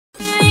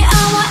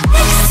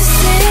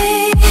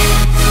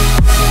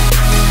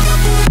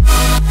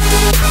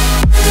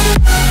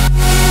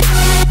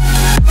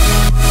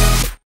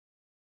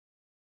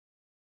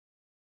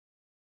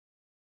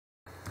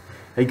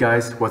Hey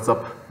guys, what's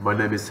up? My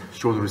name is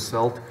Shaun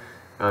Roselt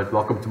and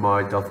welcome to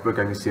my Delphi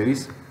programming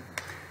series.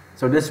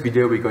 So in this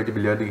video we're going to be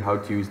learning how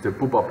to use the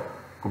pop-up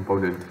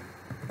component.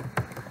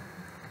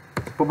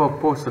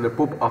 So the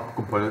pop-up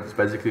component is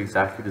basically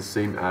exactly the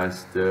same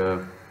as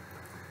the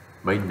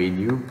main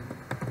menu.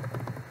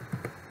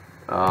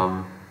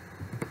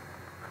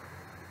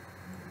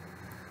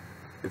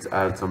 Let's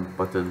add some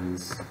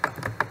buttons.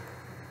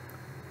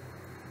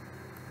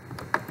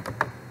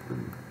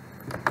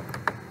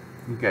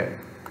 Okay.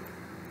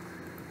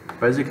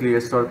 Basically, I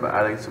start by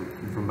adding some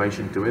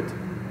information to it,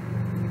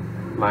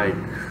 like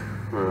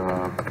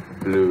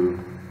blue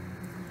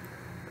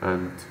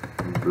and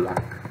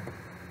black.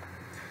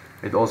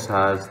 It also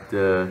has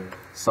the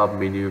sub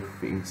menu,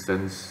 for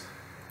instance,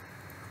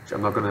 which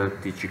I'm not going to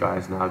teach you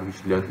guys now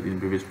because you learned it in the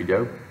previous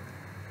video.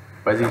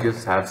 Basically,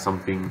 just have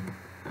something,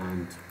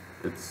 and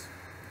it's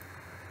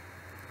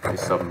a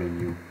sub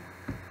menu.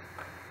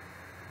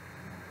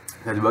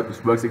 And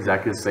it works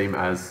exactly the same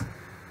as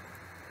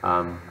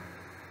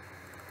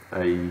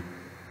a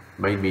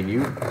main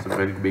menu. So I'm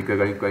going to be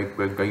going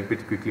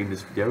pretty quickly in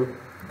this video.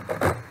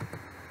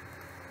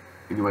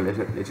 Anyway,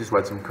 let's just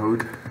write some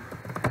code.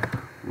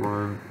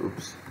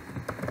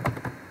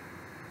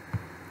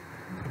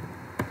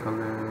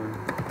 Color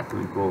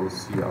equals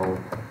CL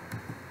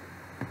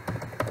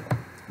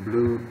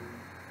blue.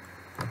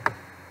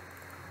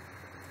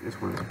 This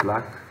one is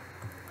black.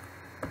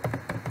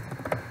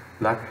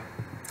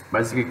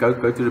 Basically,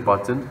 go to the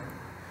button,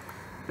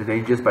 and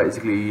then just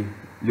basically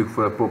look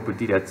for a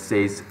property that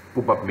says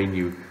pop-up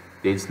menu.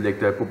 Then select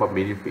the pop-up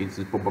menu, for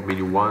instance, pop-up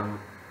menu 1.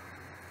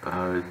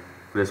 For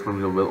this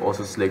one, we'll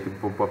also select the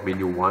pop-up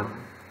menu 1.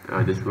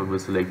 This one will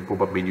select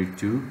pop-up menu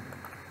 2.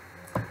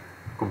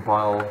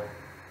 Compile.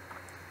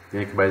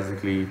 Then you can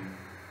basically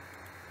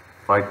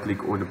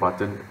right-click on the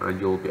button, and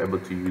you'll be able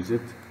to use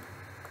it.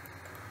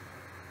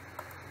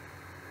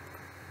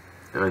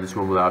 And this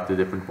one will have the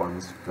different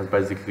ones. That's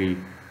basically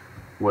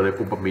what a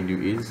pop-up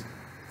menu is.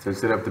 So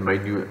instead of the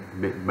main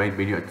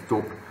menu at the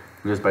top,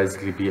 it will just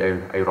basically be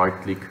a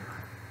right-click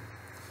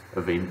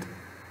event.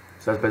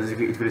 So that's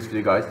basically it for this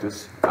video, guys.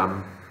 Just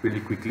really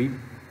quickly,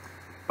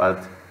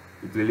 but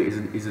it really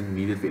isn't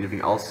needed for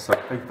anything else. So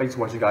thanks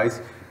for watching, guys.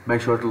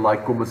 Make sure to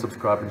like, comment,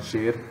 subscribe, and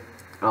share.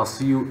 And I'll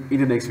see you in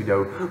the next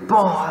video.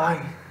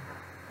 Bye.